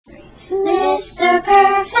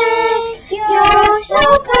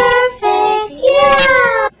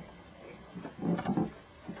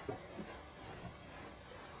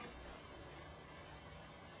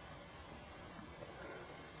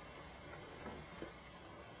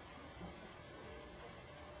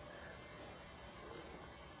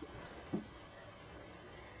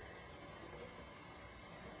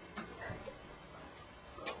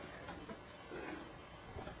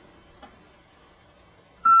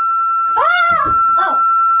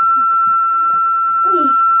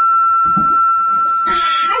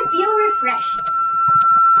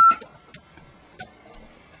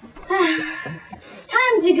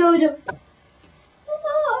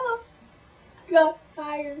got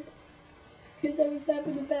fired because I was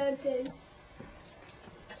having a bad day.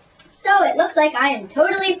 So it looks like I am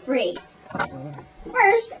totally free.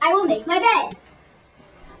 First, I will make my bed.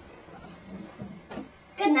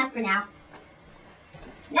 Good enough for now.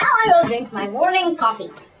 Now I will drink my morning coffee.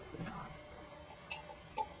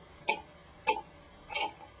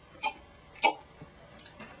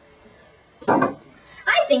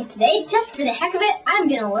 I think today, just for the heck of it, I'm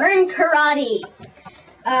gonna learn karate.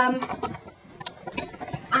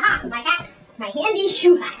 Aha, my hat, my handy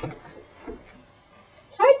shoe hat.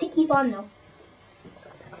 It's hard to keep on though.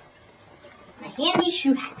 My handy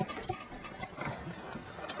shoe hat.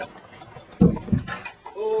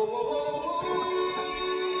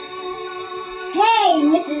 Hey,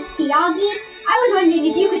 Mrs. Tiagi, I was wondering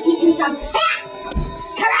if you could teach me some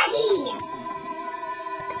karate.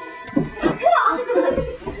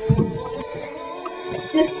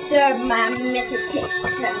 Disturb my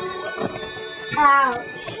meditation.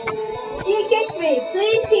 Ouch. You kicked me.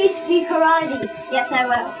 Please teach me karate. Yes, I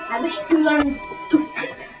will. I wish to learn to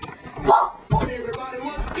fight.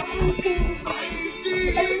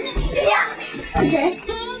 Okay.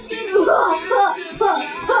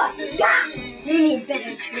 You need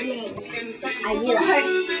better training. I will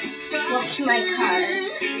first wash my car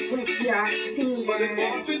with your finger.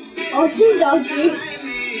 Oh, please, Audrey.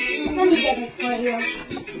 Let me get it for you.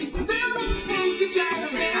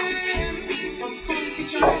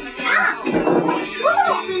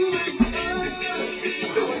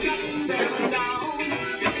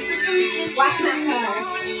 Wash my car.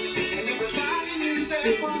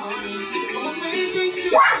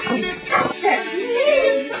 Faster!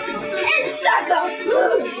 In circles!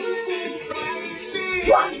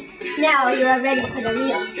 Now you are ready for the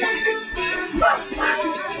real stuff.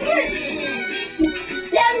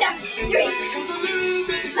 Stand up straight.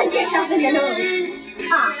 Punch yourself in the nose.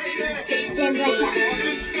 Ah, okay, stand like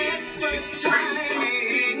that.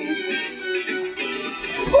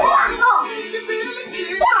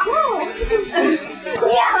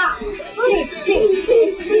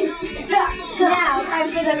 Now, time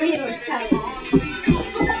for the real challenge.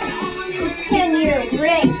 Can you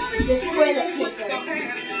break the toilet paper?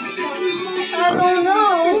 I don't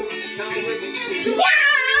know.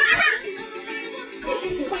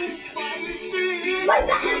 Like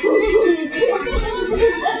that.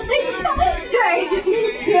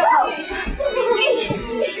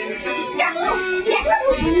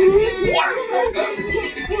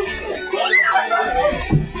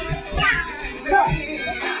 Sorry.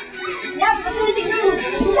 Now for the finishing move.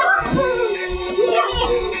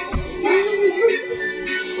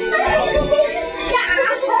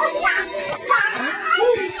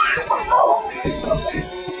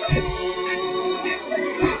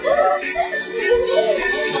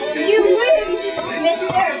 You win,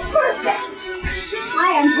 Mr. Perfect. I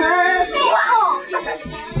am perfect.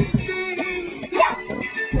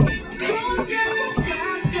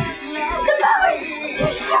 The powers to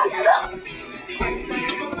shut up.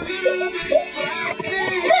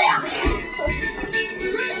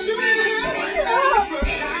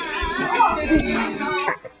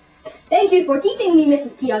 Thank you for teaching me,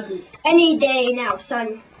 Mrs. Tiagi. Any day now,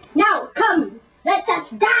 son. Now, come, let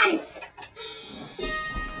us dance.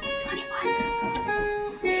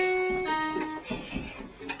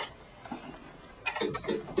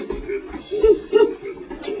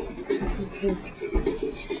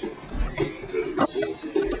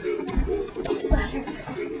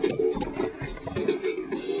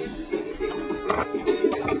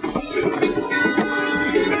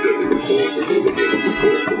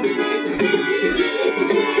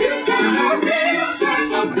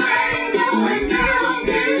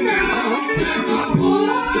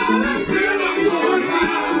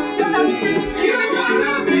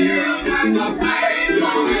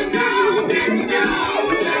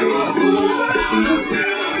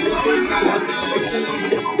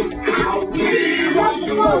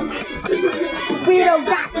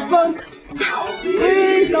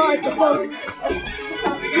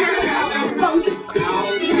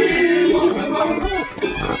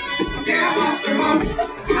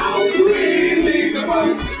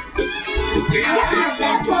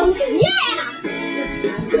 耶！